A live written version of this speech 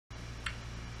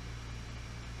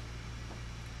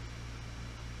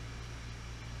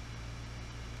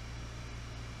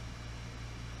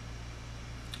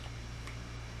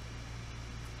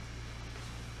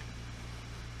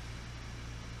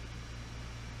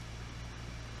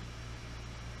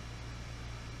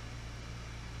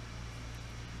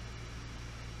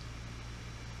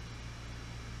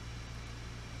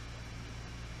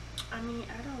I mean,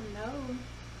 I don't know.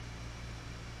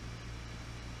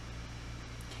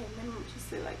 Can't remember what you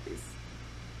said like this.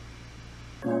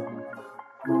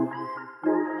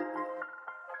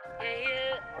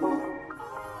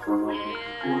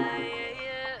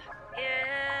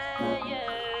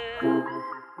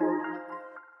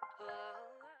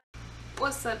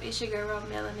 What's up, it's your girl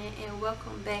Melanin, and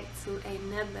welcome back to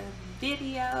another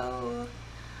video.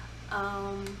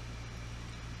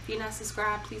 If you're not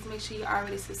subscribed, please make sure you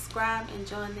already subscribe and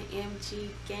join the MG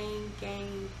gang.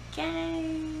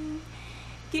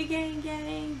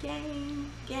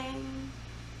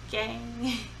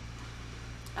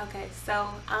 Okay,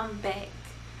 so I'm back.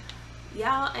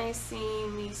 Y'all ain't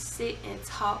seen me sit and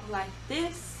talk like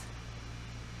this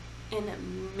in a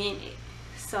minute.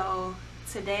 So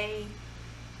today,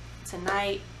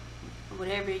 tonight,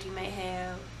 whatever you may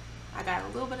have, I got a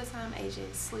little bit of time. AJ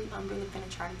is asleep. I'm really gonna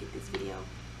try to get this video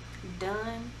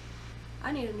done.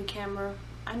 I need a new camera.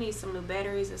 I need some new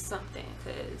batteries or something,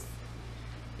 because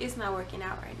it's not working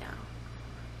out right now.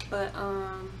 But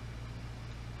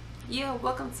yeah,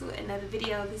 welcome to another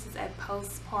video. This is a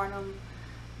postpartum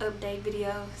update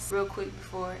video. Real quick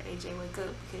before AJ wake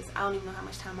up, because I don't even know how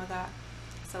much time I got.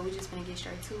 So we're just gonna get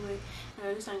straight to it.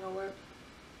 No, this ain't gonna work.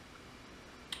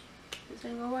 This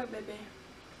ain't gonna work, baby.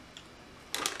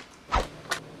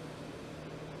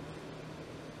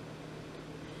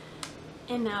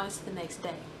 And now it's the next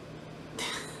day.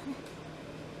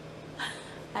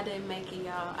 I didn't make it,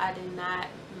 y'all. I did not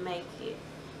make it.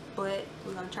 But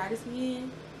we're gonna try this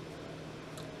again.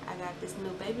 I got this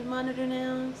new baby monitor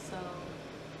now, so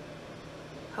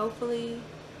hopefully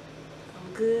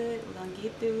I'm good. We're gonna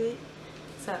get through it.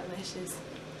 So let's just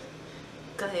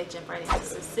go ahead and jump right into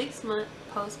this. It's a 6-month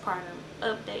postpartum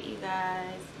update, you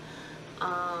guys.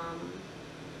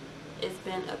 It's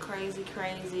been a crazy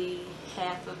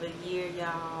half of a year,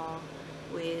 y'all,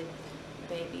 with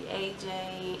baby AJ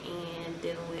and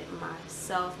dealing with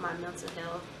myself, my mental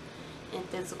health and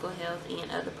physical health and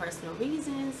other personal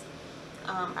reasons.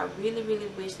 I really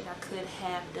wish that I could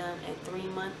have done a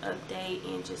 3-month update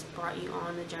and just brought you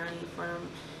on the journey from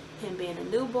him being a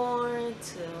newborn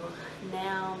to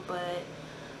now, but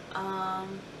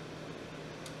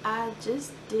I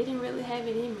just didn't really have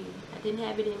it in me. I didn't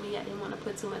have it in me. I didn't want to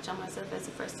put too much on myself as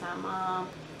a first-time mom.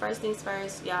 First things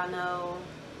first, y'all know,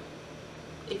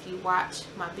 if you watch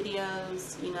my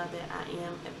videos, you know that I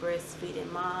am a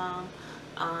breastfeeding mom,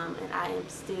 and I am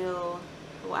still,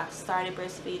 well, I've started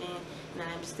breastfeeding and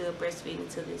I am still breastfeeding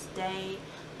to this day.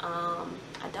 I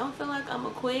don't feel like I'm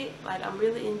gonna quit. Like, I'm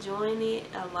really enjoying it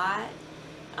a lot,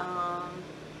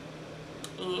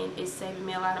 and it's saving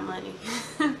me a lot of money.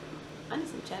 I need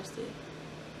some chapstick.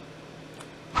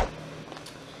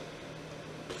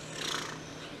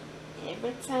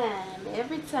 Every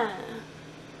time.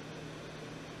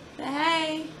 But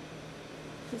hey,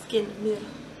 let's get in the middle.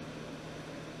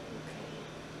 Okay.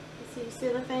 Let's see, you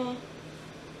still a fan?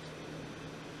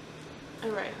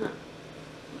 Alright, huh?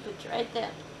 Put you right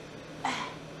there. So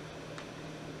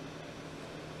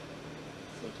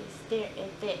you can stare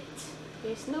at that.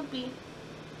 There's Snoopy.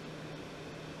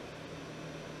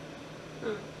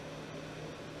 Now,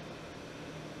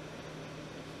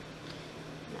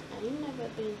 I ain't never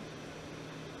been.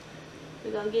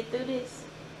 We're gonna get through this.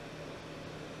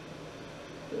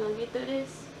 We're gonna get through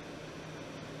this.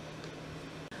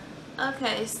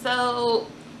 Okay, so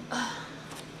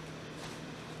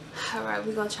alright,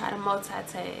 we're gonna try to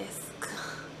multitask.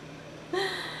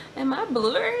 Am I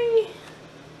blurry?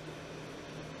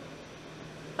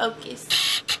 Focus.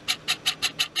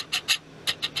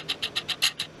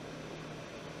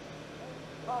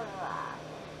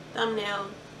 Thumbnail.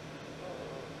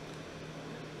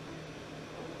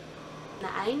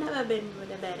 Now, I ain't never been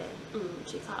with a baddie.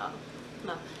 She called.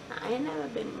 No, I ain't never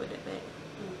been with a baddie.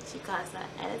 She calls her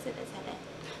attitude as had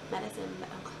medicine, but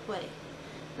wait.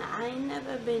 Now, I ain't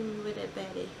never been with a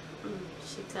baddie.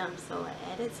 She comes so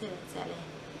attitude as had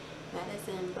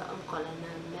medicine, but I'm calling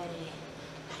her Maddie.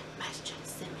 Master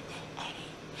send me that 80.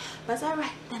 But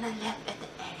alright, then I left at the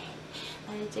 80.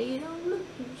 I say, you don't look,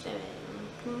 you said it.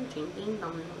 I just want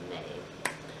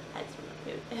to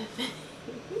put that.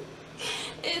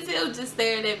 And still just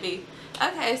staring at me.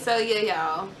 Okay, so yeah,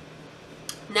 y'all.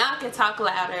 Now I can talk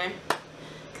louder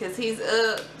because he's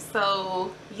up.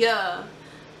 So yeah,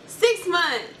 6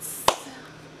 months.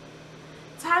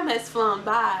 Time has flown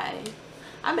by.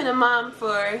 I've been a mom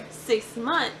for 6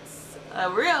 months.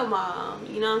 A real mom,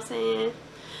 you know what I'm saying?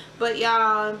 But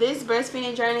y'all, this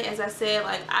breastfeeding journey, as I said,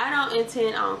 like, I don't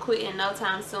intend on quitting no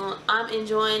time soon. I'm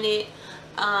enjoying it.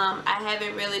 I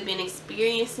haven't really been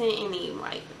experiencing any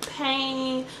like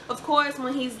pain. Of course,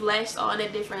 when he's latched on a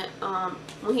different,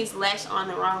 when he's latched on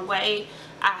the wrong way,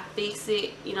 I fix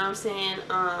it. You know what I'm saying?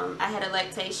 I had a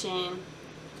lactation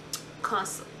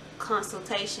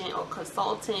consultation or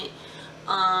consultant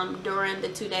during the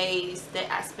 2 days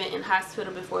that I spent in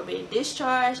hospital before being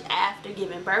discharged after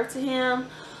giving birth to him,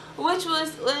 which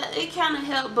was, it kind of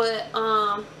helped. But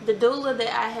the doula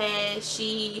that I had,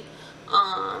 she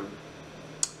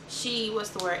what's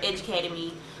the word, educated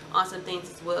me on some things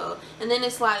as well. And then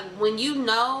it's like, when you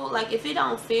know, like, if it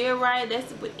don't feel right,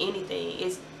 that's with anything,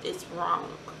 it's wrong,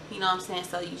 you know what I'm saying?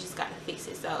 So you just gotta fix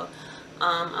it. So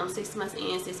I'm 6 months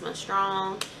in, 6 months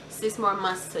strong, 6 more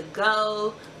months to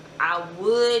go. I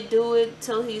would do it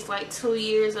till he's like 2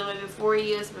 years or maybe 4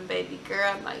 years, but baby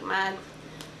girl, like, my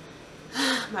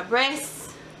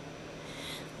breasts,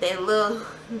 they're a little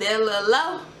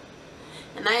low,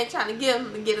 and I ain't trying to get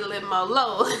them to get a little more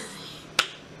low.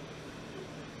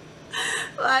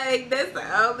 Like, that's the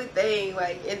only thing.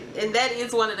 Like, and that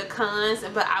is one of the cons,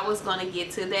 but I was gonna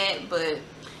get to that, but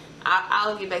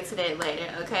I'll get back to that later.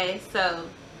 Okay, so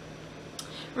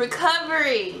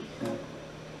recovery.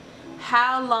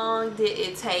 How long did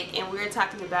it take? And we're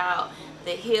talking about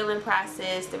the healing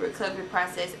process, the recovery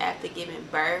process after giving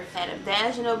birth. Had a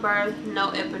vaginal birth,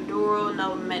 no epidural,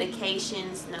 no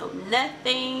medications, no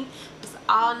nothing. It's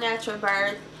all natural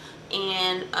birth.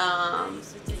 And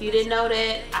if you didn't know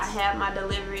that, I have my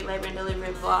labor and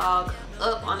delivery vlog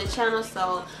up on the channel,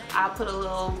 so I'll put a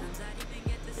little,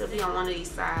 it'll be on one of these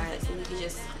sides, and you can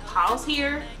just pause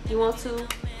here if you want to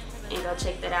and go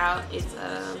check that out. It's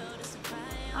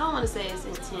I don't want to say it's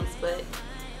intense, but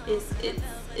it's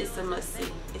a must see.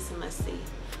 It's a must see,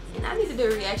 and I need to do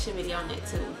a reaction video on that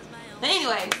too. But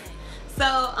anyway,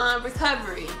 so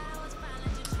recovery.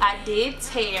 I did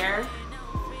tear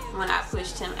when I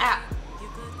pushed him out.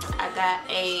 I got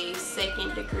a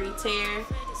 2nd degree tear,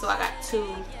 so I got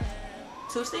two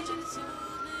stitches.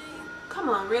 Come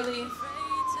on, really?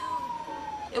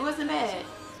 It wasn't bad.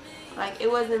 Like, it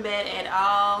wasn't bad at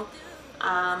all.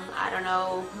 I don't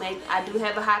know, maybe I do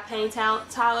have a high pain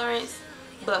tolerance,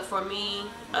 but for me,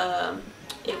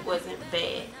 it wasn't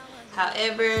bad.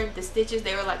 However, the stitches,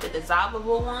 they were like the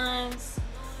dissolvable ones,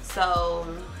 so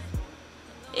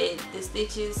the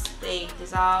stitches, they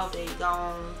dissolved, they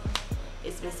gone.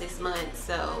 It's been 6 months,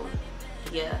 so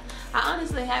yeah. I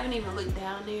honestly haven't even looked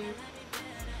down there.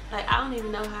 Like, I don't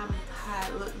even know how I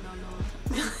look no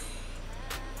more.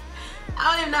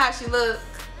 I don't even know how she look.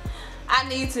 I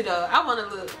need to though. I want to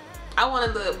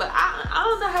look, but I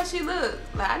don't know how she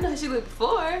looked. Like, I know how she looked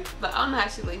before, but I don't know how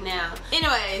she look now.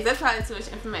 Anyways, that's probably too much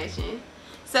information.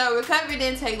 So recovery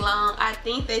didn't take long. I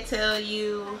think they tell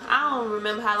you, I don't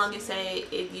remember how long they say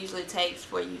it usually takes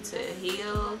for you to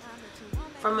heal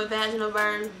from a vaginal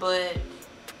birth, but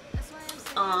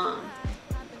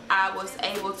I was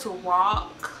able to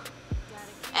walk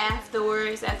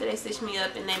afterwards, after they stitched me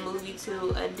up and they moved you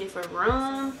to a different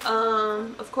room.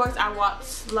 Of course I walked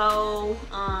slow.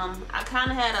 I kind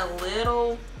of had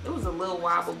it was a little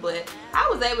wobble, but I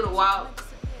was able to walk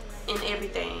and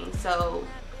everything, so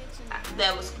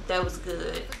that was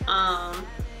good.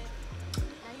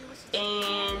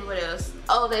 And what else?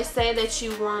 Oh, they say that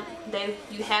you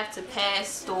have to pass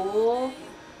stool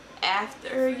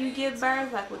after you give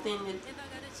birth, like within the,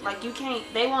 like, you can't,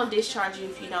 they won't discharge you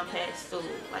if you don't pass stool,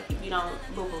 like if you don't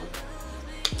boo-boo.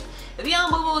 If you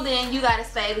don't boo-boo, then you gotta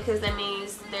stay, because that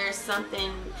means there's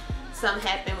something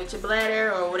happened with your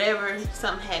bladder or whatever,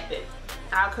 something happened.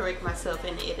 I'll correct myself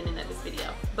in the editing of this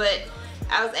video. But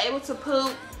I was able to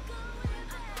poop,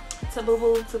 to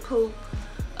boo-boo, to poop,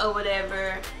 or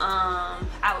whatever.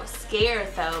 I was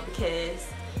scared though, because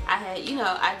I had, you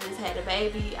know, I just had a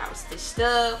baby, I was stitched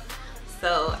up,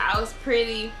 so I was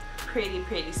pretty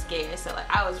scared. So like,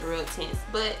 I was real tense,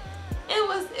 but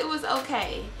it was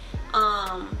okay.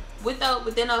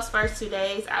 Within those first 2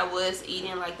 days, I was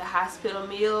eating like the hospital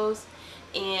meals,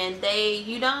 and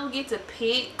you don't get to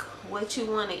pick what you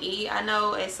want to eat. I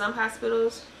know at some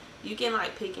hospitals you can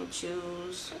like pick and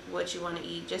choose what you want to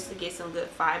eat just to get some good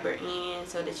fiber in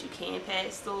so that you can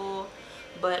pass stool.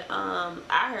 But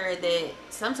I heard that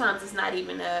sometimes it's not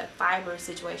even a fiber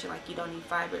situation, like you don't need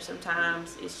fiber.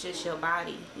 Sometimes it's just your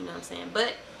body, you know what I'm saying?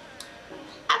 But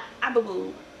I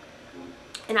boo-booed,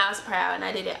 and I was proud, and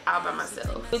I did it all by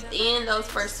myself. Within those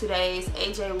first 2 days,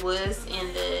 AJ was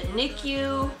in the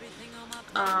NICU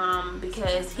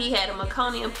because he had a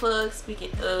meconium plug,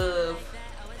 speaking of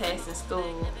passing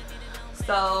stool.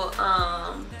 So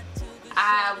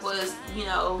I was, you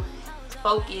know,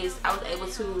 focused. I was able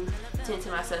to tend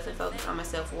to myself and focus on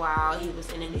myself while he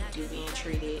was in the NICU being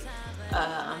treated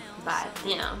by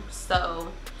them.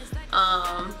 So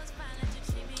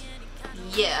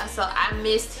yeah, so I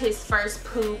missed his first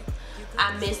poop.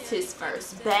 I missed his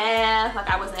first bath. Like,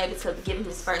 I wasn't able to give him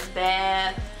his first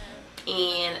bath.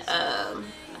 And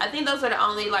I think those are the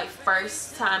only like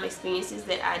first time experiences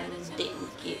that I didn't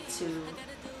get to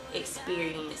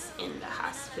experience in the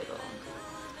hospital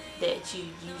that you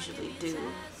usually do,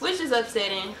 which is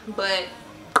upsetting, but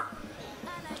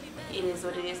it is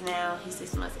what it is now. He's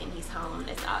 6 months and he's home.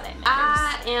 That's all that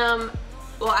matters.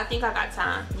 I think I got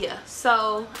time. Yeah,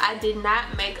 so I did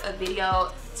not make a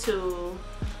video to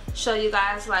show you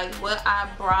guys like what I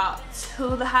brought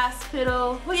to the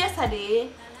hospital. Well, yes I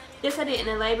did. Yes I did. In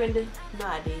the labor and no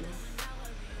I didn't.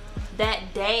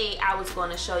 That day I was going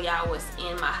to show y'all what's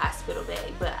in my hospital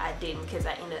bag, but I didn't because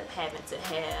I ended up having to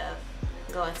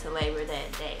go into labor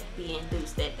that day, be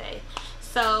induced that day.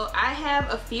 So I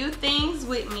have a few things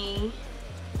with me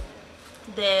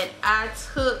that I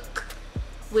took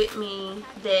with me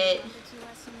that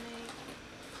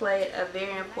played a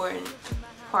very important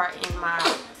part in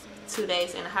my 2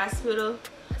 days in the hospital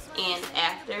and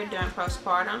after, during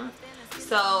postpartum.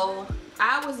 So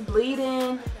I was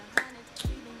bleeding.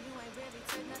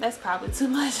 That's probably too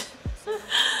much.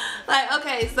 Like,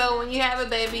 okay, so when you have a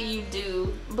baby, you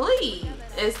do bleed.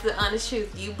 It's the honest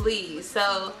truth, you bleed.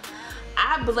 So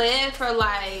I bled for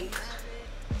like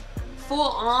full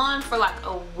on for like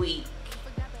a week.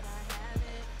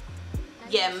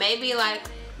 Yeah, maybe like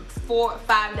 4 or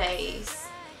 5 days.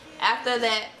 After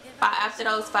that, after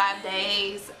those 5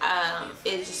 days,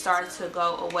 it just started to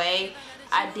go away.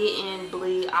 I didn't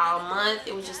bleed all month.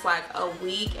 It was just like a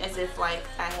week, as if like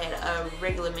I had a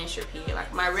regular menstrual period.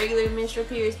 Like my regular menstrual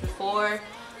periods before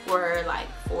were like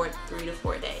 3 to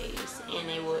 4 days, and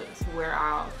they would wear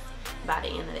off by the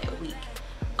end of that week.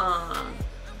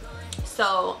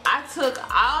 So I took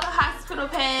all the hospital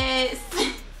pads.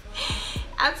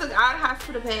 I took all the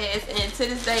hospital pads, and to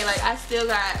this day, like, I still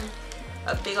got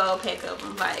a big old pack of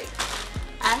them. Like,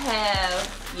 I have,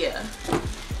 yeah,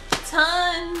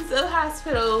 tons of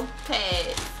hospital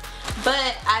pads.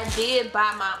 But I did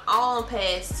buy my own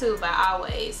pads too, by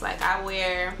Always. Like, I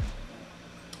wear,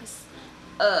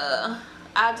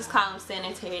 I'll just call them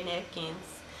sanitary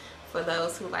napkins for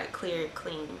those who like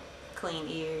clean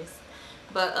ears.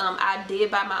 But I did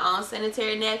buy my own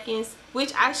sanitary napkins,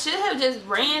 which I should have just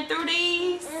ran through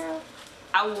these.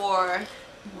 I wore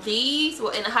these,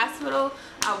 well, in the hospital,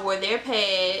 I wore their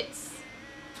pads,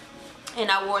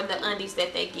 and I wore the undies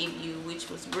that they give you, which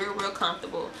was real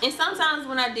comfortable. And sometimes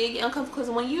when I did get uncomfortable, because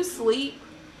when you sleep,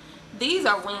 these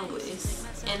are wingless,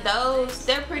 and those,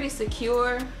 they're pretty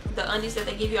secure. The undies that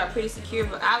they give you are pretty secure,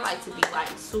 but I like to be like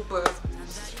super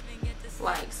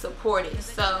like supported.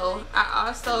 So I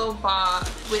also bought,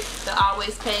 with the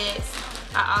Always pads,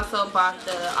 I also bought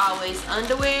the Always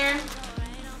underwear,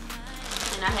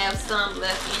 and I have some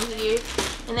left in here,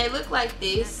 and they look like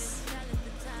this.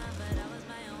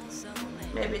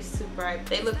 Maybe it's too bright.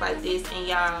 They look like this, and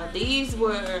y'all, these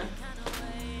are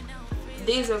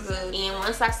good. And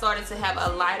once I started to have a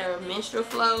lighter menstrual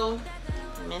flow,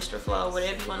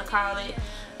 whatever you want to call it,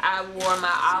 I wore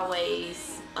my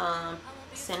Always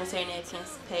sanitary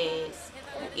napkins, pads,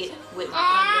 with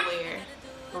my underwear,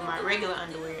 with my regular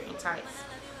underwear and tights.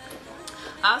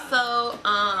 Also,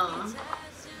 I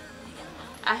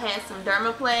had some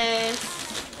Dermaplast.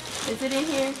 Is it in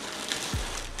here?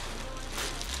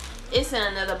 It's in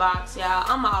another box, y'all.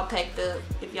 I'm all packed up.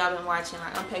 If y'all been watching,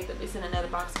 like, I'm packed up. It's in another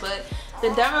box. But the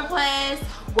Dermaplast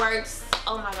works.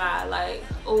 Oh my god, like,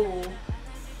 ooh,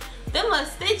 them little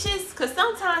stitches. Cause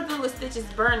sometimes them little stitches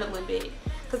burn a little bit.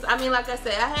 Cause I mean, like I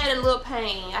said, I had a little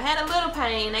pain.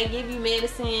 They give you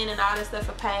medicine and all that stuff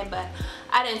for pain, but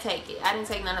I didn't take it. I didn't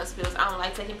take none of those pills. I don't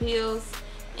like taking pills,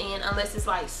 and unless it's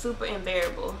like super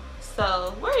unbearable.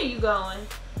 So where are you going,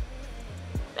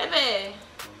 baby?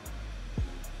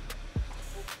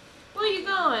 Where are you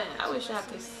going? I wish I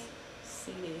could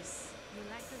see this.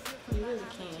 You really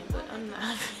can, but I'm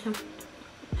not.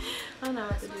 I'm not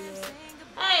about to do that.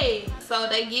 Hey, so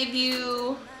they give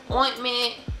you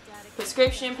ointment,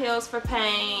 prescription pills for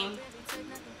pain,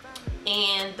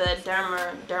 and the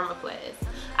Dermaplast.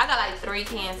 I got like 3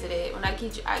 cans of that. When I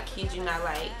kid you not,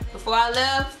 like, before I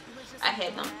left, I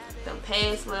had them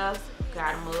pads left,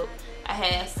 got them up. I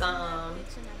had some,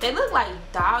 they look like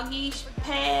doggy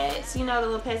pads, you know, the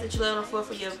little pads that you lay on the floor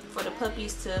for the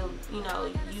puppies to, you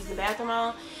know, use the bathroom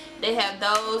on. They have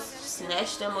those,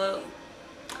 snatched them up.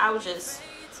 I was just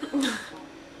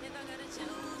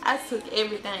I took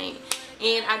everything.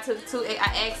 And I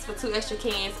asked for 2 extra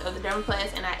cans of the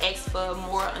Dermaplast, and I asked for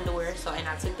more underwear, and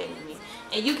I took that with me.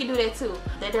 And you can do that too.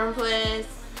 That Dermaplast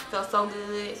felt so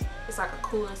good. It's like a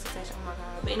cooling sensation. Oh my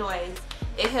god. But anyways,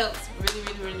 it helps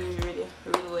really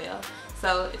well.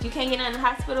 So if you can't get in the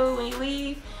hospital when you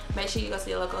leave, make sure you go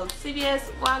see a local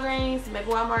CVS, Walgreens, maybe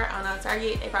Walmart. I don't know,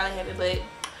 Target, they probably have it, but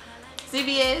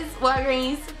CVS,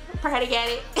 Walgreens, probably got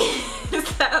it.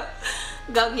 So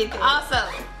go get that.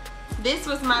 Also, this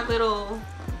was my little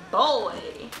boy.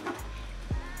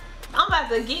 I'm about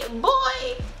to get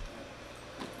boy.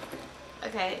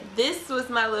 Okay, this was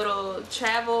my little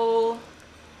travel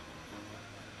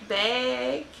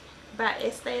bag by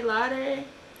Estee Lauder.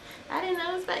 I didn't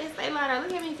know it was by Estee Lauder.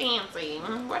 Look at me fancy.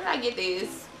 Where did I get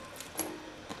this?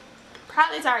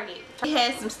 Probably Target. It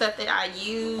has some stuff that I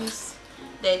use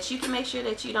that you can make sure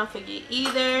that you don't forget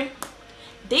either.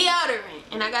 Deodorant,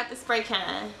 and I got the spray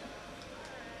kind.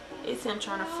 It's him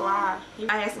trying to fly.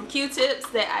 I had some Q-tips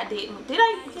that I didn't. Did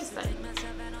I? Yes,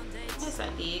 I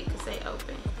did, because they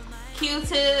open.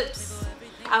 Q-tips.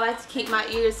 I like to keep my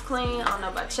ears clean. I don't know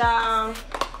about y'all.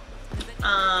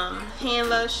 Hand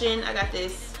lotion. I got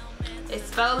this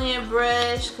exfoliant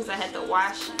brush because I had to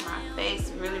wash my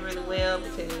face really well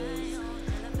because,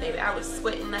 baby, I was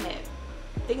sweating. I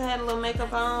think I had a little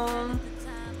makeup on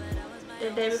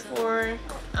the day before.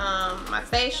 My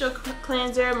facial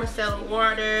cleanser, micellar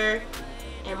water,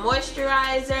 and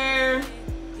moisturizer.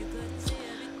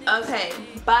 Okay,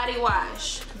 body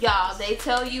wash. Y'all, they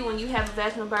tell you when you have a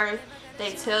vaginal birth,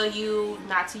 they tell you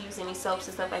not to use any soaps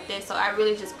and stuff like that. So I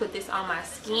really just put this on my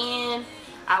skin.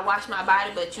 I wash my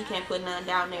body, but you can't put none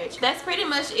down there. That's pretty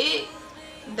much it.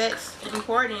 That's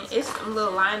important. It's some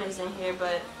little liners in here,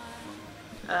 but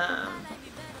I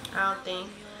don't think.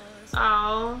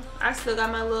 Oh, I still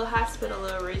got my little hospital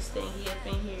little wrist thingy up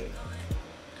in here.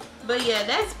 But yeah,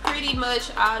 that's pretty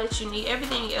much all that you need.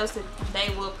 Everything else that they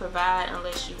will provide,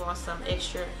 unless you want some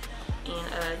extra in,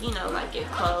 you know, like your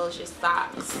clothes, your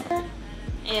socks.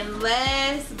 And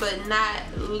last but not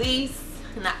least,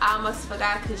 and I almost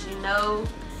forgot, because you know,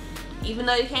 even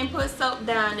though you can't put soap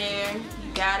down there,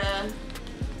 you gotta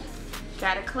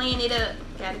clean it up.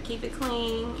 Gotta keep it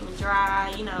clean and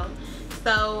dry, you know.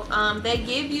 So they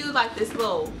give you like this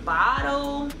little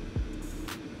bottle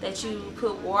that you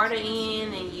put water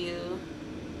in, and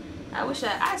I wish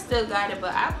I still got it,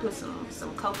 but I put some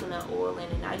coconut oil in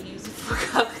it, and I use it for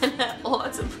coconut oil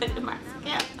to put in my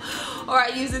scalp, or I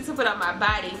use it to put on my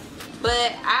body.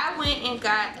 But I went and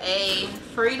got a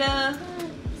Frida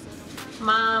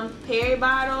Mom Perry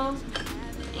bottle,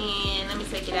 and let me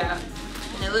take it out,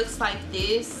 and it looks like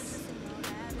this.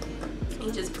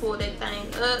 You just pull that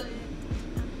thing up,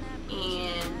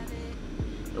 and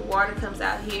the water comes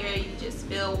out here. You just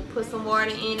put some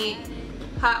water in it,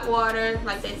 hot water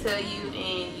like they tell you,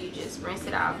 and you just rinse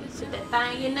it off. You put that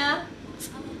thing, you know,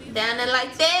 down there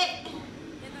like that,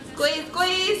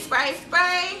 squeeze, spray,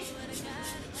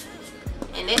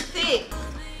 and that's it.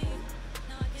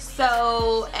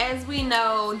 So as we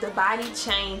know, the body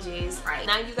changes. Right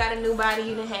now you got a new body.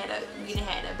 You done had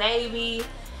a baby,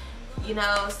 you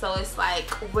know. So it's like,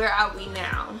 where are we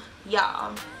now,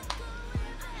 y'all?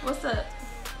 What's up?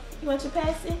 You want your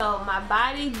passy? So my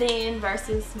body then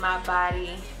versus my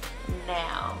body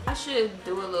now. I should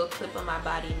do a little clip of my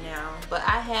body now, but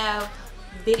I have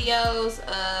videos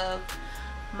of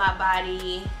my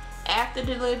body after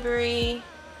delivery,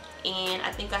 and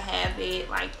I think I have it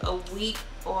like a week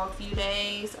or a few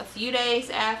days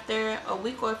after, a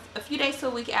week or a few days to a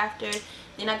week after.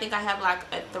 Then I think I have like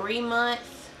a 3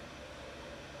 month,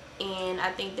 and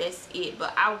I think that's it.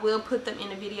 But I will put them in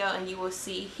the video, and you will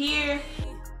see here.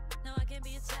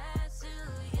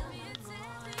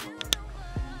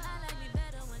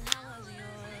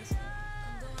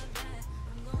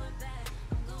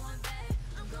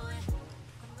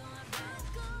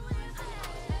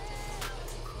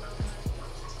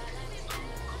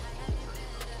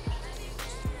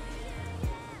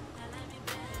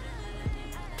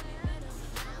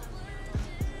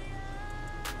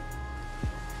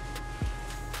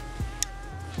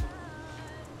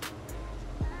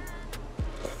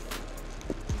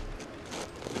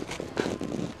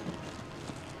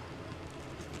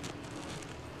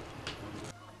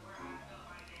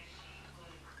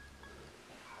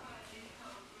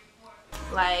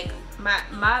 Like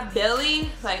my belly,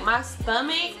 like my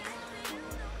stomach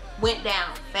went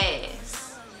down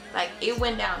fast. Like it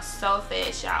went down so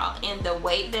fast, y'all. And the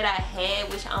weight that I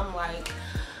had, which I'm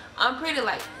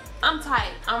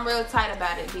tight. I'm real tight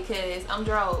about it because I'm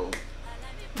drove.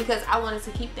 Because I wanted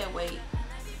to keep that weight.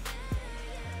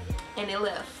 And it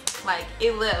left. Like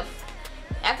it left.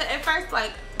 After that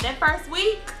first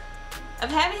week of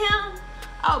having him,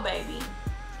 oh baby,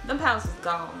 them pounds was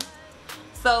gone.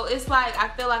 So it's like I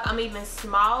feel like I'm even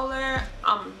smaller.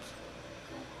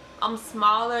 I'm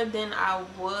smaller than I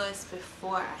was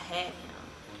before I had him.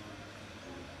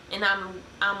 and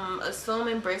I'm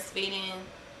assuming breastfeeding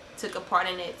took a part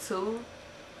in it too.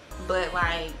 But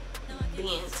like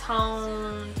being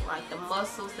toned, like the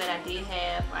muscles that I did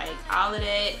have, like all of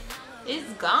that is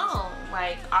gone.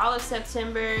 Like all of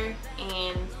September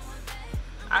and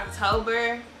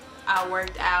October I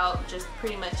worked out just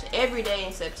pretty much every day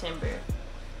in September.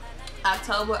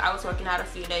 October I was working out a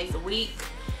few days a week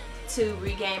to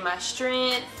regain my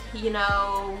strength, you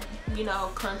know,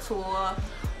 contour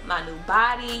my new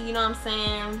body, you know what I'm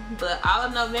saying? But all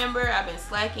of November I've been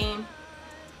slacking,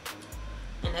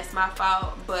 and that's my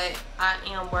fault. But I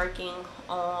am working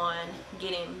on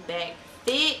getting back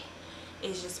fit.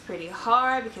 It's just pretty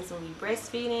hard because when you're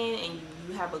breastfeeding and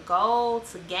you have a goal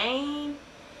to gain,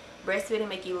 breastfeeding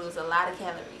make you lose a lot of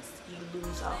calories. You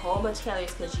lose a whole bunch of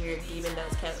calories because you're giving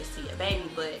those calories to your baby.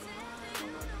 But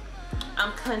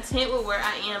I'm content with where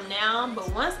I am now.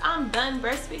 But once I'm done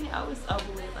breastfeeding, oh, it's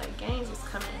over with. Like, gains is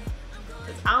coming.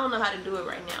 Because I don't know how to do it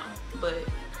right now. But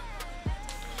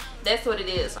that's what it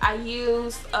is. I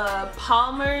use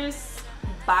Palmer's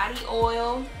body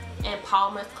oil and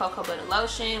Palmer's cocoa butter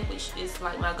lotion, which is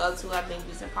like my go-to. I've been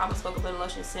using Palmer's cocoa butter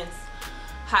lotion since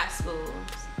high school,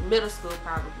 middle school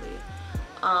probably.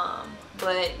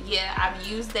 But yeah, I've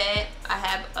used that. I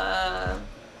have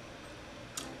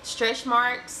stretch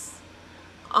marks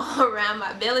around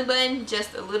my belly button,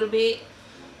 just a little bit,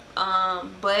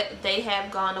 but they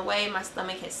have gone away. My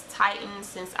stomach has tightened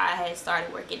since I had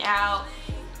started working out,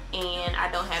 and I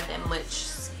don't have that much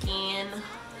skin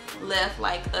left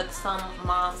like some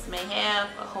moms may have,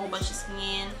 a whole bunch of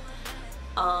skin.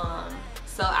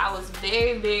 So I was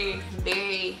very, very,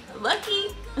 very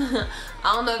lucky. I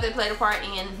don't know if they played a part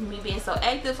in me being so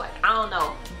active, like I don't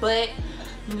know, but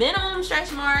minimum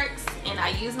stretch marks, and I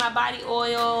use my body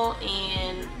oil,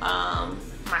 and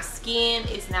my skin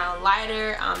is now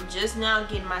lighter. I'm just now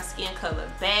getting my skin color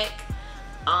back.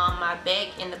 My back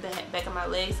and the back of my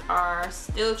legs are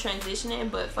still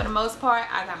transitioning, but for the most part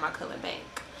I got my color back.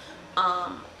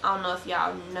 I don't know if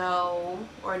y'all know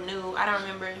or knew, I don't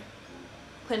remember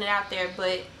putting it out there,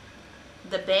 but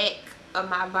the back of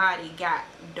my body got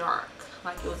dark.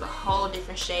 Like it was a whole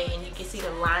different shade, and you can see the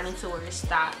lining to where it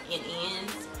stopped and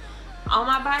ends on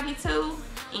my body too.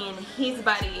 And his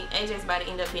body, AJ's body,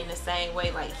 ended up being the same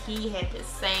way. Like he had the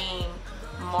same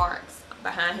marks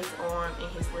behind his arm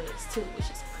and his legs too, which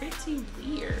is pretty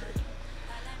weird.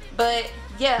 But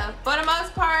yeah, for the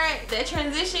most part, that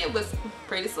transition was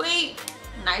pretty sweet,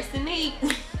 nice and neat.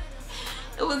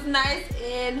 It was nice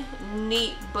and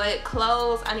neat. But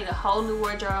clothes, I need a whole new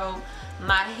wardrobe.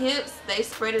 My hips, they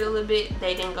spread it a little bit,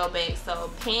 they didn't go back.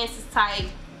 So pants is tight,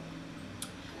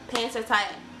 pants are tight,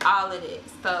 all of it.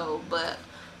 So, but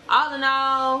all in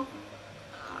all,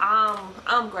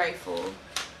 I'm grateful.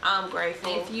 I'm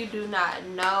grateful. If you do not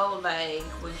know, like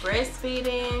with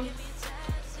breastfeeding,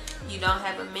 you don't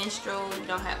have a menstrual, you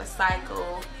don't have a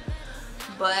cycle.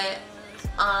 But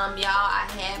y'all, I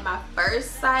had my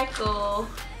first cycle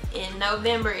in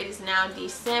November. It is now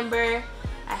December.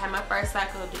 I had my first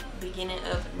cycle at the beginning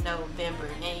of November,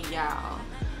 and y'all,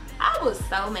 I was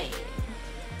so mad.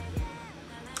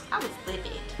 I was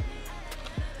livid.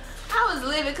 I was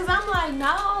livid because I'm like,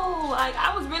 no, like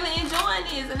I was really enjoying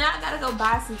this, and now I gotta go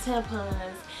buy some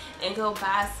tampons and go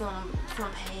buy some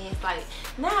pads. Like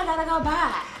now I gotta go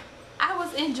buy. I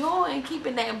was enjoying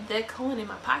keeping that coin in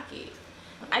my pocket.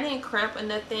 I didn't cramp or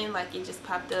nothing, like it just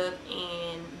popped up,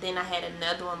 and then I had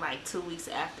another one like 2 weeks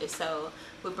after. So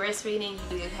with breastfeeding,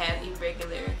 you do have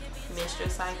irregular menstrual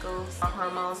cycles. Our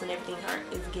hormones and everything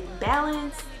is getting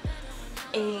balanced,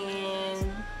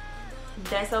 and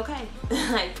that's okay.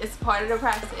 Like it's part of the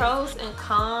process. Pros and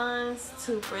cons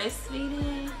to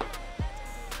breastfeeding.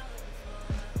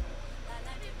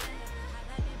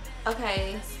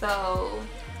 Okay, so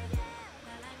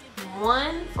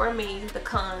one, for me, the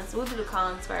cons, we'll do the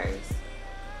cons first.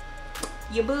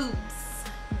 Your boobs,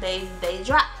 they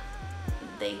drop,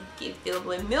 they get filled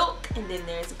with milk, and then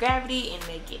there's gravity, and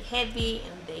they get heavy,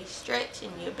 and they stretch,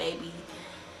 and your baby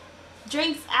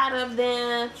drinks out of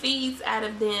them, feeds out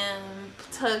of them,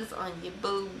 tugs on your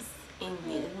boobs,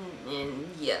 and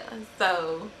yeah.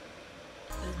 So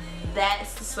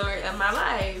that's the story of my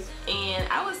life. And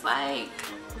I was like,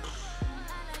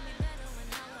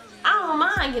 I don't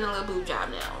mind getting a little boob job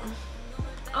now.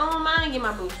 I don't mind getting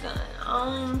my boobs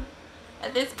done.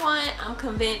 At this point, I'm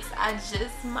convinced I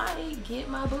just might get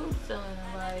my boobs done,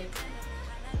 like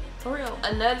for real.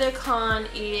 Another con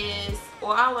is,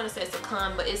 or I want to say it's a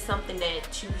con, but it's something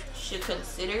that you should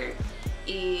consider,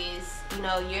 is, you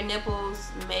know, your nipples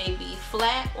may be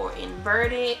flat or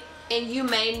inverted, and you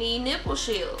may need nipple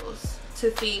shields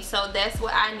to feed. So that's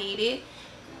what I needed.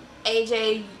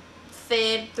 AJ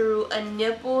fed through a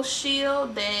nipple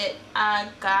shield that I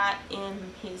got in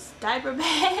his diaper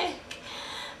bag.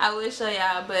 I will show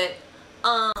y'all, but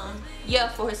yeah,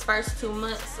 for his first 2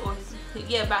 months, or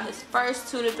yeah, about his first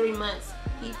 2 to 3 months,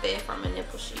 he fed from a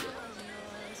nipple shield.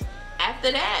 After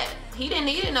that, he didn't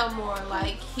need it no more.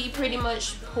 Like, he pretty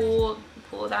much pulled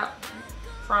out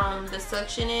from the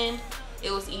suction end.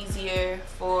 It was easier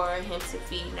for him to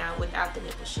feed now without the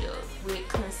nipple shield. With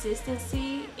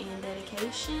consistency and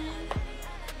dedication,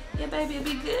 yeah, baby,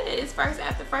 it'll be good. It's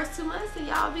after first 2 months, and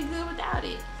y'all be good without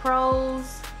it.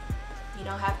 Pros: you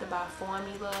don't have to buy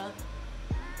formula.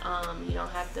 You don't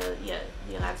have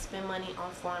to spend money on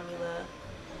formula.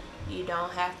 You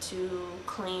don't have to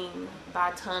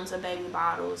buy tons of baby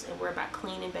bottles and worry about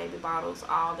cleaning baby bottles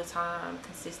all the time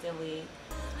consistently.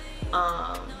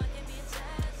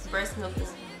 Breast milk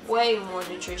is way more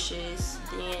nutritious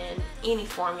than any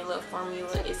formula.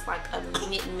 Formula is like a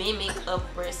mimic of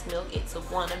breast milk. It's a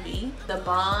wannabe. The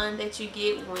bond that you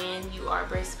get when you are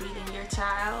breastfeeding your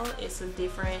child, it's a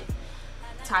different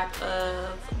type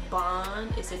of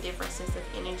bond. It's a different sense of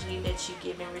energy that you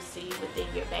give and receive within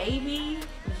your baby.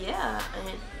 Yeah,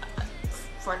 and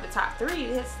for the top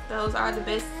 3, those are the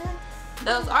best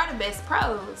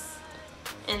pros.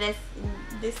 And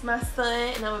this my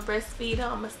son, and I'm a breastfeeder.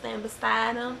 I'm gonna stand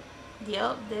beside him.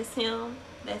 Yep, that's him.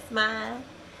 That's mine.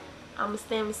 I'm gonna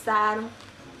stand beside him.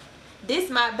 This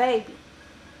my baby,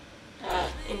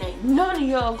 and ain't none of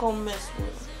y'all gonna mess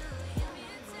with him.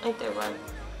 Ain't that right?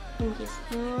 Okay.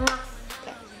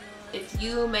 If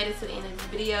you made it to the end of this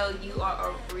video, you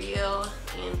are a real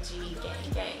MG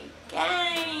gang.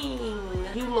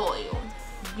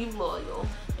 You loyal,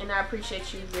 and I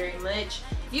appreciate you very much.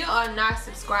 If you are not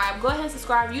subscribed, go ahead and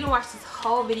subscribe. You don't watch this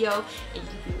whole video, and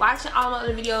you be watching all my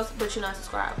other videos, but you're not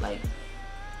subscribed. Like,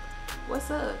 what's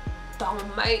up?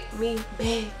 Don't make me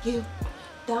beg you.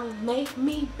 Don't make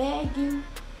me beg you.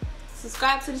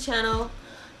 Subscribe to the channel.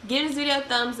 Give this video a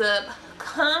thumbs up.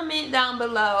 Comment down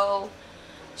below.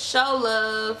 Show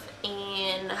love.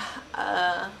 And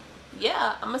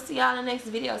yeah, I'm gonna see y'all in the next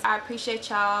videos. I appreciate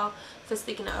y'all for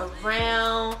sticking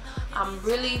around. I'm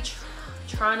really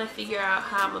trying to figure out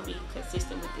how I'm gonna be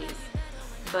consistent with this,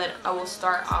 but I will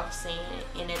start off saying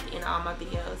it, and at the end of all my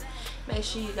videos, make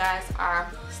sure you guys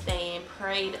are staying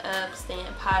prayed up, staying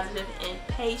positive and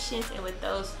patient, and with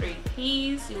those 3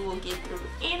 P's, you will get through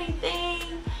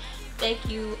anything. Thank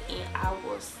you, and I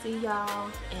will see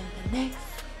y'all in the next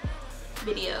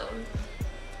video.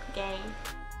 Gang.